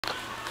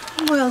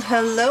Well,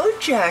 hello,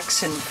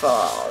 Jackson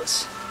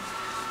Falls.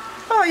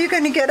 Oh, you're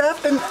going to get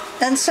up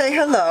and say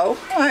hello?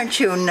 Aren't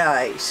you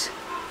nice?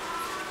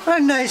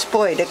 What a nice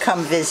boy to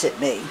come visit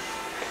me.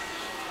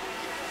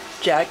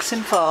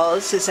 Jackson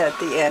Falls is at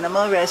the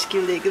Animal Rescue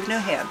League of New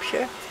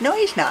Hampshire. No,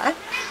 he's not.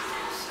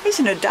 He's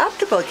an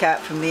adoptable cat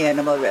from the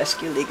Animal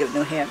Rescue League of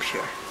New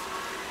Hampshire.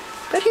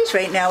 But he's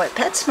right now at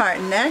PetSmart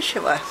in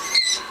Nashua,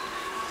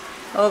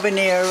 over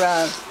near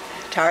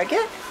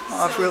Target,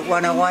 off Route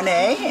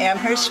 101A,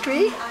 Amherst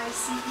Street.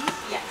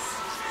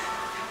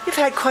 You've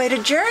had quite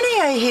a journey,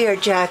 I hear,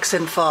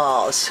 Jackson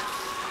Falls.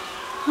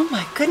 Oh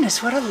my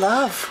goodness, what a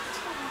love.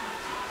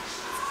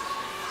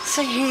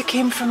 So here you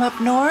came from up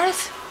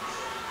north?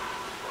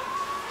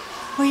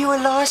 Were you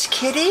a lost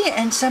kitty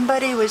and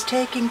somebody was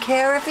taking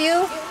care of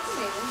you?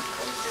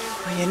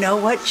 Well, you know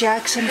what,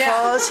 Jackson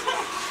Falls?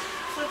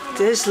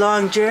 This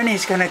long journey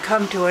is going to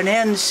come to an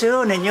end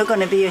soon, and you're going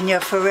to be in your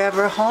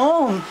forever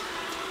home.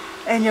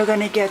 And you're going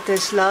to get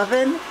this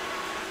loving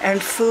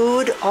and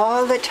food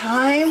all the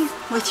time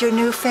with your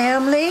new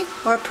family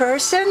or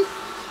person.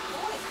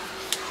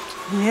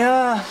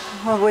 Yeah,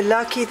 well, we're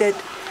lucky that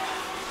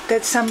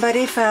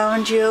somebody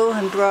found you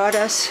and brought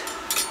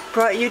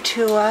you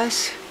to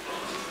us.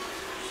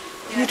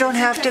 You don't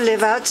have to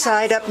live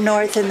outside up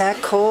north in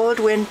that cold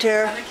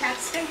winter,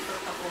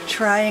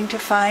 trying to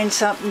find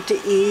something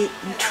to eat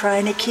and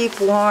trying to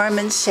keep warm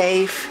and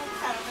safe.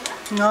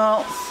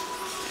 No,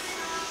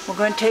 we're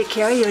going to take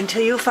care of you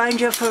until you find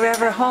your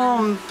forever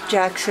home,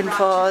 Jackson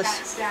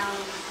Falls.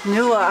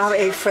 You are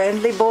a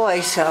friendly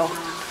boy, so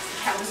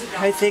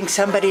I think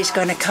somebody's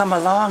going to come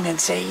along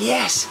and say,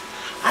 yes,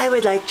 I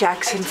would like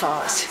Jackson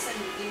Falls.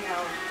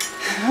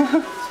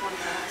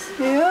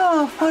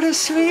 Yeah, what a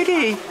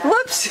sweetie.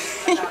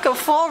 Whoops, you can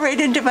fall right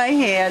into my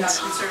hands.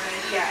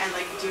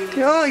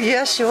 Oh,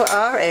 yes, you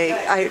are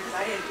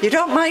you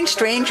don't mind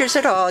strangers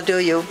at all, do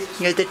you?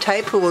 You're the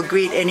type who will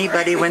greet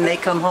anybody when they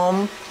come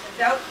home.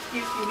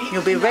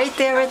 You'll be right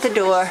there at the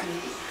door.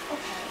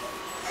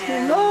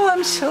 And, oh,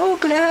 I'm so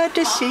glad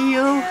to see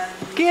you.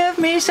 Give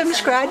me some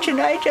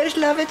scratching. I just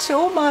love it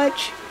so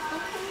much.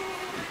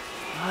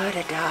 What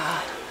a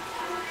doll.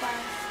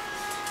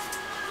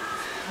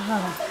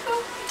 Oh.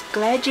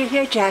 Glad you're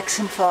here,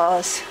 Jackson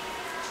Falls.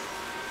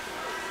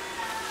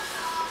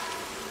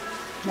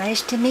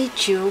 Nice to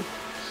meet you.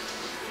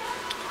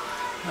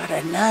 What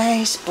a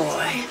nice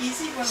boy.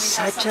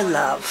 Such a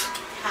love.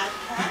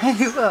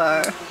 You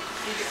are.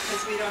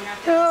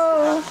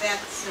 Oh,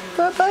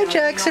 bye-bye,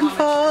 Jackson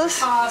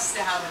Falls.